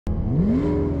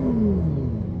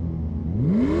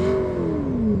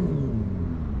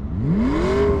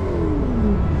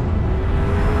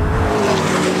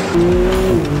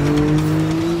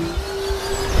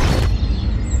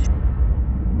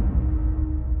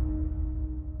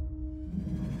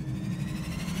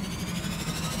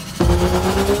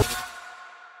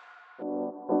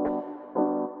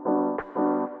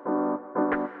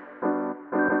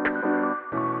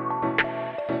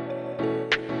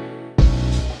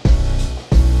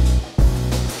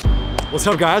What's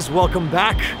up, guys? Welcome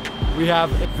back. We have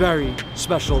a very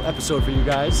special episode for you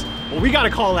guys. Well, we got a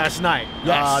call last night.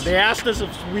 Yes. They asked us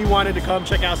if we wanted to come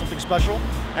check out something special,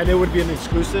 and it would be an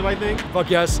exclusive, I think. Fuck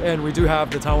yes, and we do have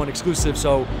the Taiwan exclusive,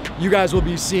 so you guys will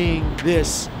be seeing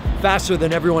this faster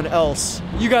than everyone else.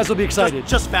 You guys will be excited.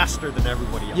 Just faster than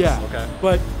everybody else. Yeah, okay.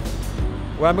 But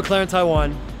we're at McLaren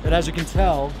Taiwan, and as you can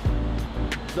tell,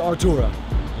 the ARTURA.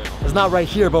 It's not right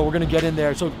here, but we're gonna get in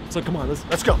there. So come on,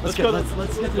 let's go. Let's go look at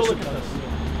this.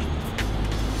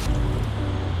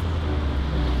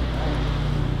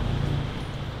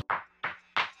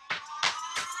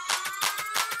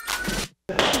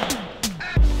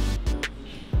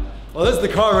 Well, this is the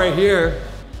car right here.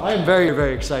 I am very,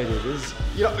 very excited.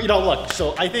 You know, look,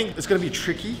 so I think it's gonna be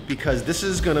tricky because this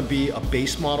is gonna be a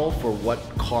base model for what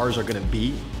cars are gonna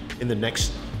be in the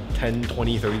next 10,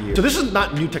 20, 30 years. So this is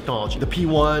not new technology. The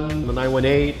P1, the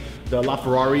 918, the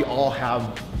LaFerrari all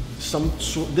have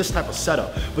this type of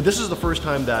setup. But this is the first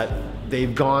time that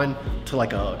they've gone to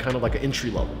like a kind of like an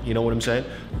entry level. You know what I'm saying?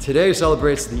 Today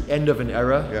celebrates the end of an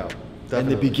era. Yeah.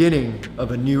 And the beginning of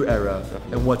a new era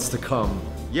and what's to come.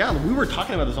 Yeah, we were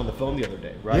talking about this on the phone the other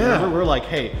day, right? Yeah. Remember, we're like,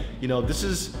 hey, you know, this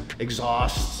is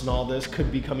exhausts and all this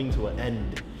could be coming to an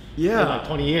end. Yeah. In like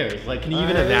 20 years. Like, can you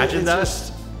even imagine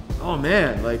that? Oh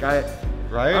man, like right?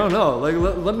 I don't know. Like,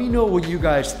 let me know what you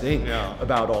guys think Yeah.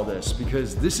 about all this,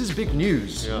 because this is big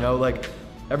news. Yeah. You know, like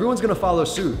everyone's gonna follow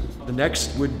suit. The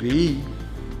next would be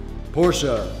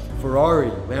Porsche, Ferrari,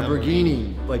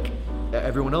 Lamborghini. Like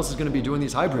everyone else is gonna be doing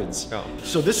these hybrids. Yeah.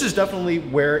 So this is definitely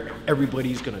where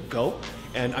everybody's gonna go.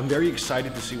 And I'm very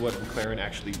excited to see what McLaren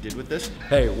actually did with this.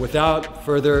 Hey, without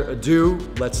further ado,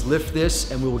 let's lift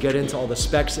this and we will get into all the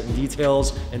specs and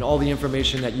details and all the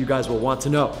information that you guys will want to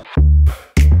know.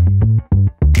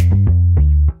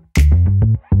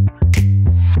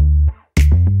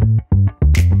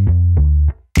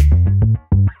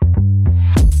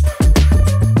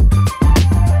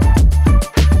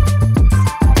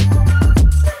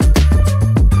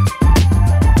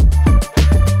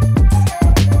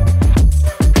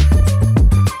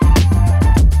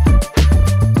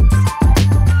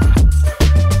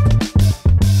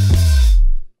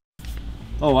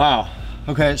 Oh wow.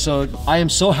 Okay, so I am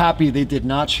so happy they did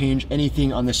not change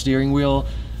anything on the steering wheel,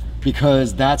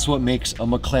 because that's what makes a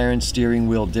McLaren steering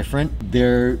wheel different.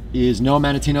 There is no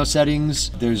Manatino settings,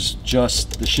 there's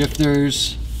just the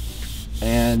shifters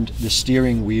and the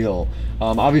steering wheel.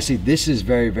 Obviously this is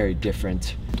very, very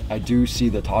different. I do see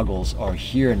the toggles are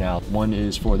here now. One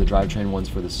is for the drivetrain, one's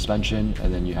for the suspension,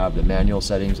 and then you have the manual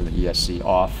settings and the ESC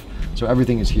off. So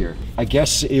everything is here. I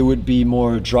guess it would be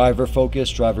more driver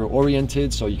focused, driver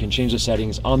oriented, so you can change the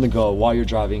settings on the go while you're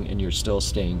driving and you're still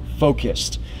staying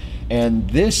focused. And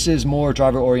this is more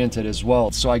driver oriented as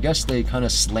well. So I guess they kind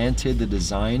of slanted the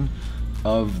design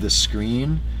of the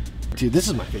screen. Dude, this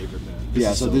is my favorite, man.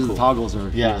 Yeah, so these toggles are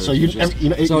yeah, here. so you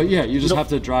just have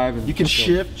to drive and you can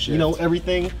shift, you know,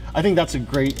 everything. I think that's a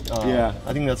great I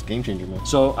think that's a game changer, man.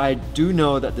 So I do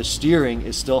know that the steering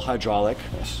is still hydraulic.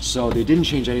 Yes. So they didn't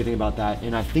change anything about that,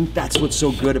 and I think that's what's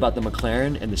so good about the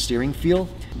McLaren and the steering feel.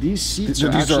 These seats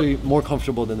are actually more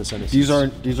comfortable than the center seats.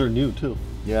 These are new too.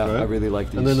 Yeah, right? I really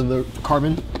like these. And then the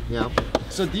carbon. Yeah.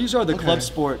 So these are the Club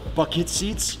Sport bucket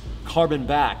seats, carbon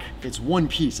back. It's one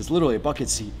piece. It's literally a bucket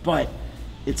seat, but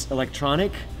it's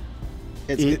electronic.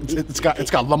 It's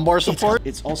got lumbar support.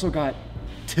 It's also got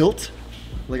tilt.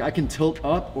 Like I can tilt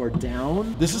up or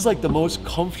down. This is like the most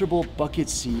comfortable bucket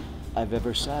seat I've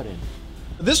ever sat in.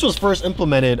 This was first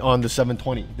implemented on the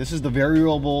 720. This is the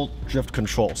variable drift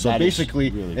control. So basically,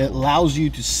 it allows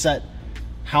you to set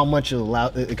how much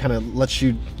it kind of lets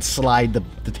you slide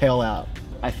the tail out.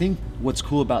 I think what's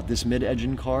cool about this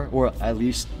mid-engine car, or at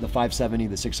least the 570,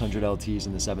 the 600 LTs,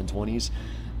 and the 720s,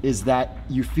 is that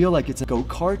you feel like it's a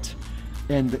go-kart,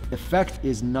 and the effect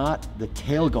is not the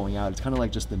tail going out. It's kind of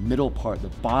like just the middle part, the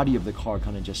body of the car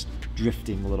kind of just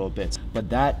drifting a little bit. But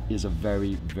that is a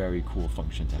very, very cool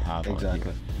function to have.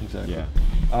 Exactly.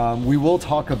 Yeah. We will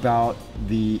talk about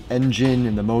the engine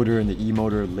and the motor and the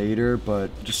e-motor later, but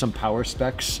just some power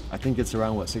specs. I think it's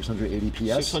around what, 680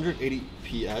 PS? 680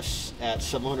 PS at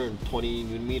 720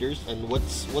 Newton meters. And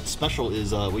what's special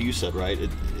is what you said, right?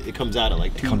 It comes out at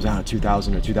like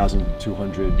 2,000 or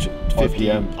 2,250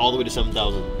 RPM, all the way to 7,000.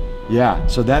 Yeah,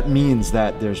 so that means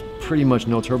that there's pretty much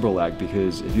no turbo lag,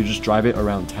 because if you just drive it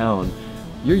around town,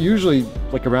 you're usually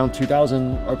like around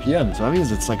 2,000 RPM. So that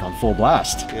means it's like on full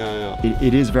blast. Yeah.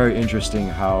 It is very interesting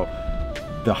how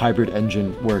the hybrid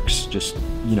engine works just,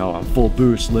 you know, on full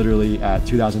boost, literally at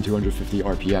 2,250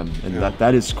 RPM. And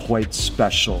that is quite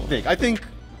special. I think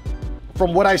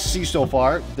from what I see so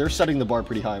far, they're setting the bar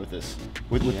pretty high with this.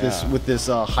 With this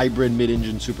hybrid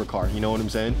mid-engine supercar, you know what I'm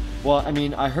saying? Well, I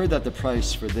mean, I heard that the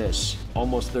price for this,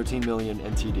 almost 13 million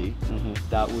NTD,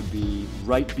 that would be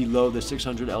right below the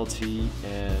 600 LT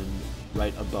and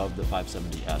right above the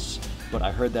 570S. But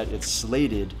I heard that it's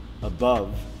slated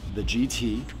above the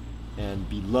GT and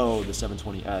below the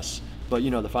 720S. But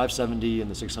you know, the 570 and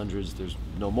the 600s, there's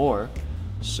no more.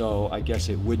 So I guess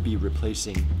it would be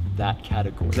replacing that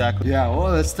category. Exactly. Yeah,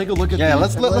 well, let's take a look at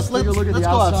let's go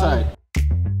outside.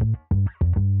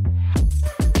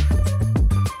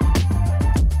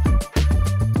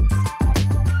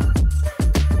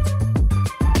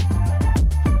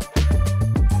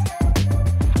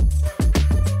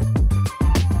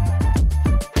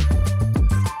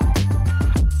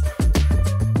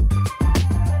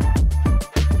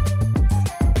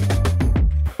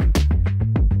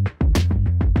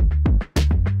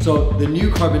 So the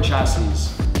new carbon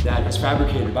chassis that is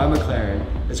fabricated by McLaren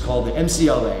is called the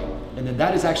MCLAREN, and then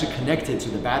that is actually connected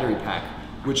to the battery pack,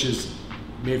 which is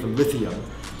made from lithium.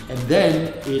 And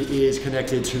then it is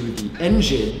connected to the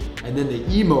engine, and then the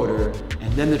e-motor,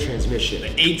 and then the transmission. The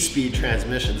 8-speed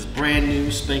transmission, this brand new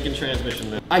spanking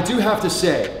transmission. I do have to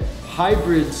say,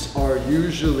 hybrids are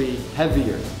usually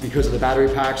heavier because of the battery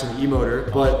packs and the e-motor,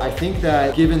 but I think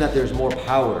that given that there's more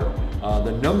power,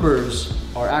 the numbers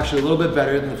are actually a little bit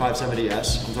better than the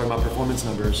 570S. I'm talking about performance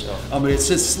numbers. But it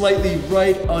sits slightly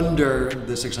right under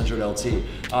the 600 LT.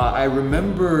 I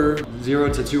remember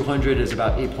 0 to 200 is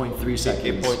about 8.3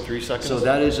 seconds. 8.3 seconds. So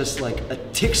that is just like a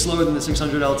tick slower than the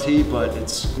 600 LT, but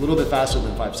it's a little bit faster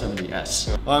than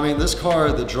 570S. I mean, this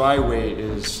car, the dry weight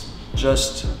is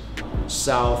just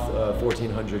south of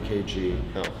 1400 kg.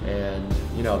 And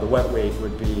you know, the wet weight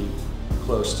would be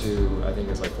close to, I think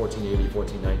it's like 1480,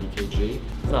 1490 kg.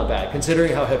 It's not bad,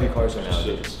 considering how heavy cars are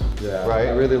nowadays. Yeah, right. I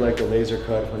really like the laser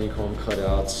cut honeycomb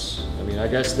cutouts. I mean, I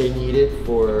guess they need it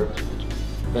for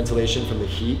ventilation from the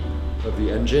heat of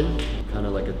the engine, kind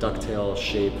of like a ducktail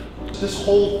shape. This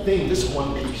whole thing, this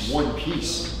one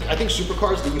piece. I think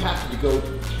supercars, that you have to go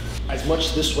as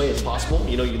much this way as possible.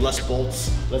 You know, you less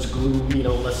bolts, less glue, you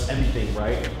know, less everything,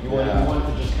 right? You want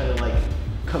it to just kind of like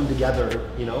come together,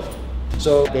 you know?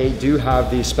 So they do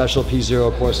have these special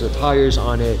P0 Corsa tires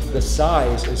on it. The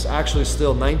size is actually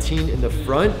still 19 in the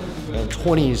front and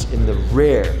 20s in the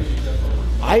rear.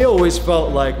 I always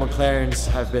felt like McLarens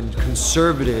have been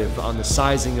conservative on the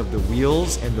sizing of the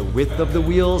wheels and the width of the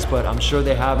wheels, but I'm sure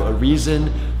they have a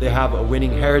reason. They have a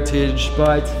winning heritage,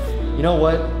 but you know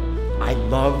what? I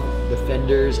love the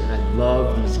fenders and I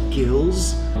love these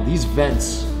gills. These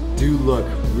vents do look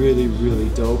really, really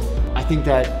dope. I think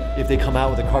that if they come out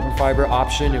with a carbon fiber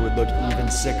option, it would look even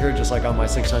sicker, just like on my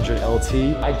 600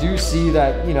 LT. I do see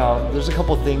that, you know, there's a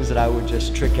couple things that I would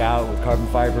just trick out with carbon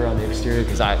fiber on the exterior,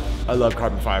 because I love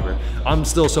carbon fiber. I'm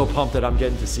still so pumped that I'm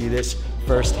getting to see this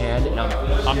firsthand, and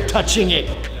I'm touching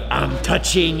it. I'm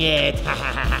touching it.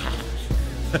 I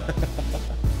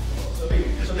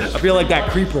feel like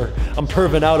that creeper. I'm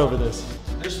perving out over this.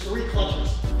 There's 3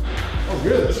 clutches. Oh,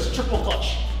 really? This is triple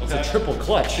clutch. It's a triple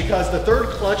clutch. Because the 3rd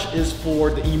clutch is for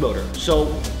the e-motor.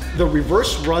 So the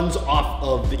reverse runs off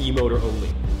of the e-motor only.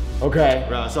 Okay.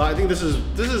 So I think this is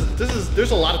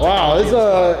there's a lot of wow,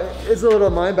 technology. it's a little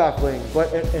mind baffling.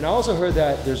 But and I also heard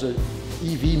that there's a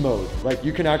EV mode. Like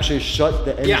you can actually shut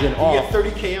the engine off. Yeah, 30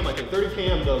 km, I think 30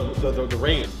 km the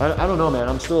range. I don't know, man.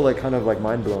 I'm still like kind of like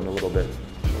mind blown a little bit.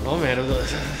 Oh man,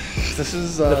 this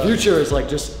is the future is like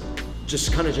just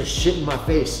kind of just shit in my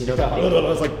face, you know?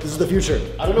 It's like, this is the future.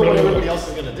 I don't know what everybody else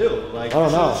is gonna do. Like, I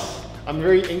don't know. I'm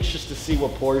very anxious to see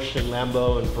what Porsche and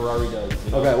Lambo and Ferrari does.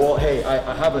 You know? Okay, well, hey,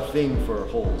 I have a thing for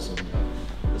holes, and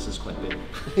this is quite big.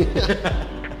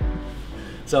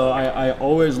 So I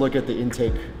always look at the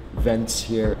intake vents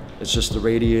here. It's just the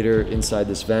radiator inside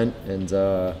this vent, and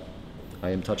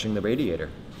I am touching the radiator.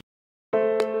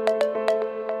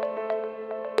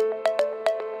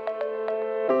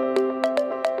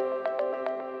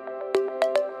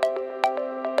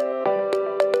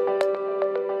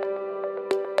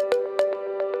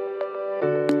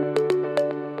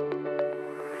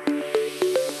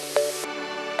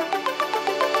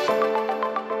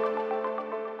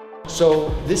 So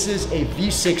this is a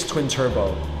V6 twin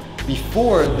turbo.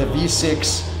 Before, the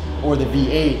V6 or the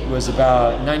V8 was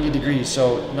about 90 degrees.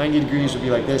 So 90 degrees would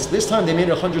be like this. This time they made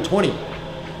it 120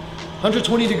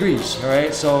 degrees, all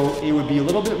right? So it would be a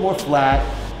little bit more flat,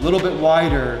 a little bit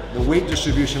wider. The weight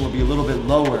distribution would be a little bit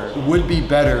lower. It would be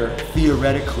better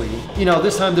theoretically. You know,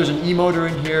 this time there's an e-motor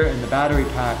in here and the battery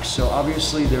pack, so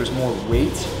obviously there's more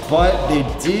weight, but they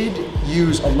did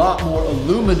use a lot more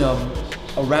aluminum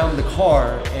around the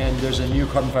car, and there's a new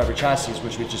carbon fiber chassis,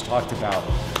 which we just talked about.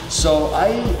 So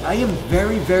I am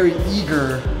very, very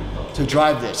eager to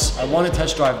drive this. I want to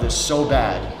test drive this so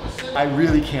bad. I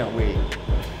really can't wait.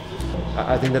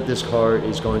 I think that this car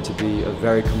is going to be a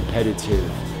very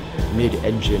competitive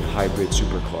mid-engine hybrid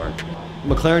supercar.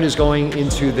 McLaren is going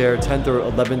into their 10th or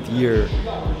 11th year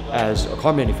as a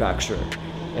car manufacturer,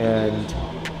 and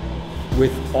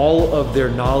with all of their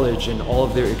knowledge and all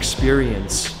of their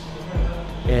experience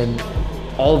and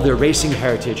all of their racing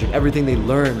heritage and everything they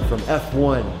learned from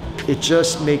F1, it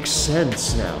just makes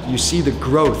sense now. You see the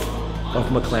growth of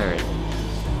McLaren.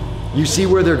 You see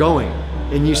where they're going,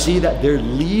 and you see that they're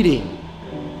leading,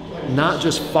 not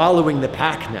just following the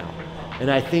pack now. And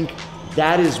I think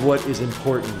that is what is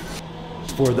important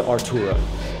for the ARTURA.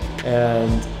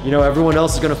 And you know, everyone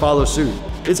else is gonna follow suit.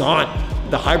 It's on.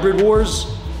 The hybrid wars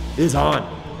is on.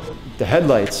 The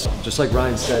headlights, just like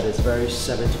Ryan said, it's very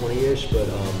 720-ish, but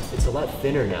it's a lot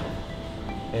thinner now.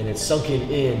 And it's sunken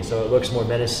in, so it looks more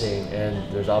menacing.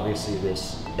 And there's obviously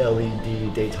this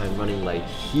LED daytime running light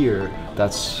here.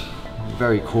 That's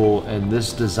very cool. And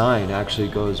this design actually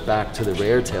goes back to the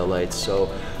rear tail lights. So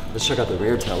let's check out the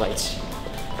rear tail lights.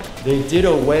 They did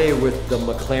away with the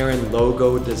McLaren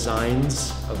logo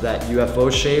designs of that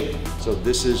UFO shape. So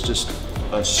this is just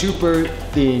a super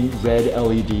thin red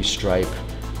LED stripe.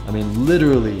 I mean,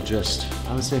 literally just,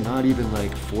 I would say not even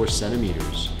like 4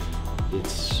 centimeters.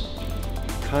 It's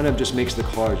kind of just makes the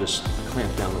car just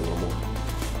clamp down a little more.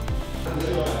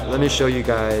 Let me show you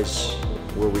guys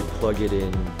where we plug it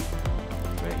in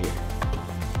right here.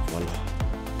 Voila.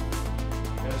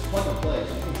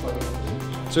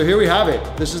 So here we have it.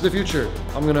 This is the future.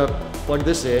 I'm gonna plug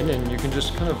this in and you can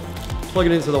just kind of plug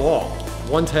it into the wall.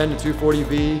 110 to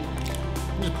 240V.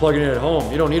 Just plug it in at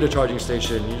home. You don't need a charging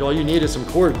station. All you need is some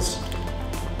cords.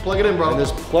 Plug it in, bro. And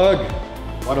this plug.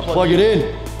 Want to plug it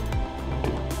in?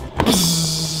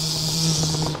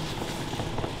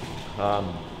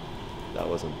 That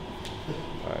wasn't.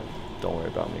 All right, don't worry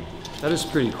about me. That is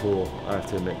pretty cool. I have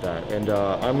to admit that. And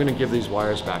I'm gonna give these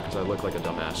wires back because I look like a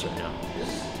dumbass right now.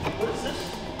 What is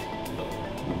this?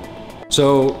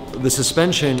 So the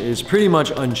suspension is pretty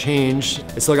much unchanged.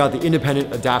 It's still got the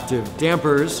independent adaptive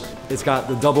dampers. It's got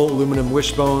the double aluminum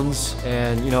wishbones,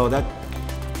 and you know that,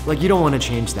 like, you don't want to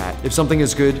change that. If something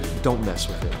is good, don't mess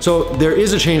with it. So there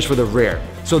is a change for the rear.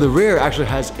 So the rear actually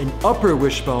has an upper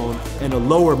wishbone and a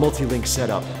lower multi-link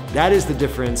setup. That is the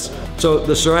difference. So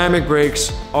the ceramic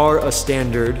brakes are a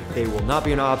standard. They will not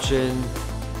be an option.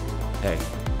 Hey,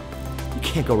 you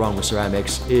can't go wrong with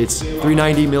ceramics. It's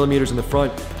 390 millimeters in the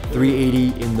front,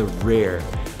 380 in the rear.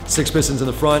 6 pistons in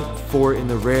the front, 4 in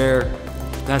the rear.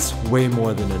 That's way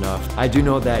more than enough. I do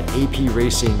know that AP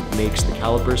Racing makes the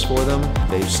calipers for them.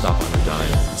 They stop on a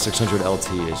dime. The 600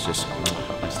 LT is just,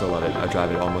 I still love it. I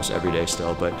drive it almost every day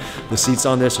still, but the seats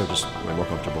on this are just way more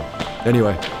comfortable.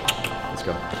 Anyway, let's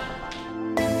go.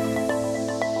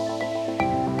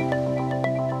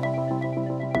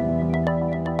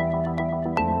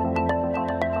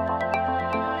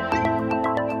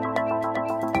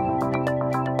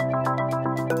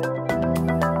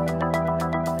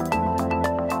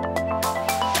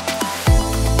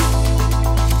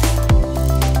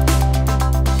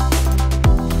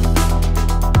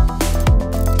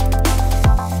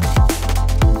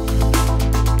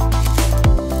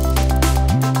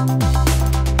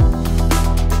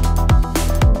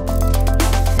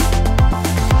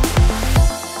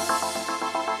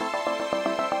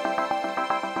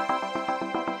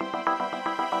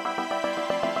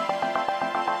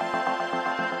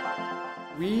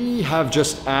 We have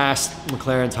just asked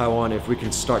McLaren Taiwan if we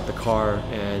can start the car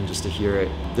and just to hear it.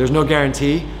 There's no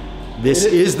guarantee. This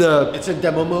is the... It's in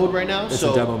demo mode right now. It's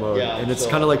a demo mode, yeah, and it's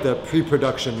kind of like the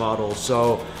pre-production model.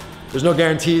 So there's no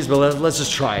guarantees, but let's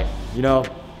just try it. You know,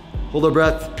 hold our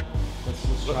breath.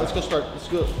 Let's go start. Let's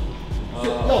go.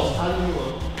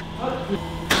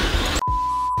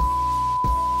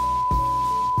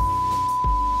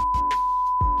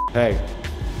 Hey,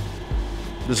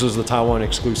 this was the Taiwan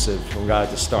exclusive. We got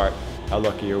it to start. How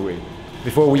lucky are we?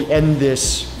 Before we end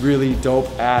this really dope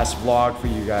ass vlog for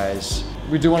you guys,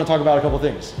 we do want to talk about a couple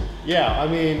things. Yeah, I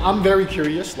mean, I'm very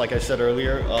curious, like I said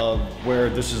earlier, of where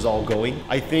this is all going.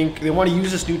 I think they want to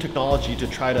use this new technology to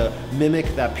try to mimic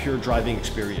that pure driving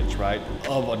experience, right,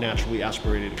 of a naturally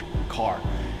aspirated car.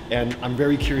 And I'm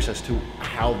very curious as to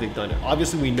how they've done it.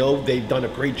 Obviously, we know they've done a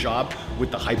great job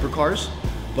with the hypercars,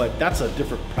 but that's a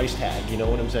different price tag, you know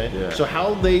what I'm saying? Yeah. So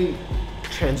how they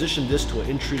transition this to an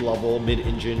entry-level,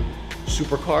 mid-engine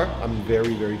supercar, I'm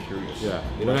very, very curious. Yeah,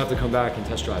 we're gonna have to come back and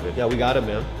test drive it. Yeah, we got it,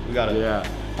 man. We got it. Yeah,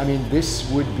 I mean, this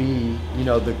would be, you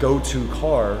know, the go-to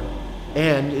car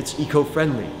and it's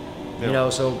eco-friendly. Yeah. You know,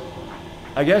 so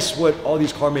I guess what all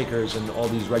these car makers and all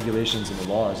these regulations and the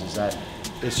laws is that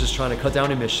it's just trying to cut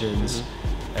down emissions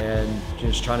and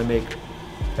just trying to make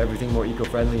everything more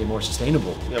eco-friendly and more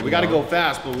sustainable. Yeah, we got to go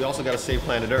fast, but we also got to save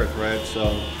planet Earth, right?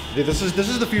 So this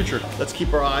is the future. Let's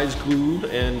keep our eyes glued,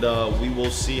 and we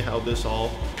will see how this all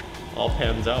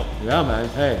pans out. Yeah, man.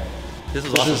 Hey, this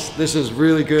is awesome. This is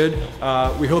really good.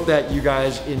 We hope that you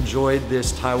guys enjoyed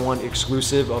this Taiwan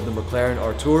exclusive of the McLaren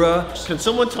ARTURA. Can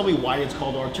someone tell me why it's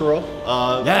called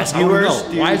ARTURA? Yes, viewers,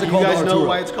 why is it called you guys ARTURA? know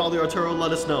why it's called the ARTURA?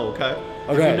 Let us know, okay?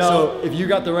 Okay, if you know, so if you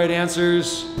got the right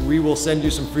answers, we will send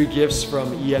you some free gifts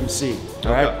from EMC.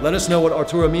 All right, let us know what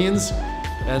ARTURA means,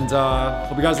 and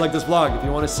hope you guys like this vlog. If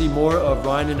you want to see more of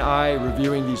Ryan and I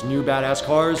reviewing these new badass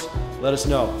cars, let us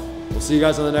know. We'll see you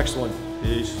guys on the next one.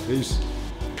 Peace. Peace.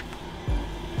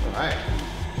 All right.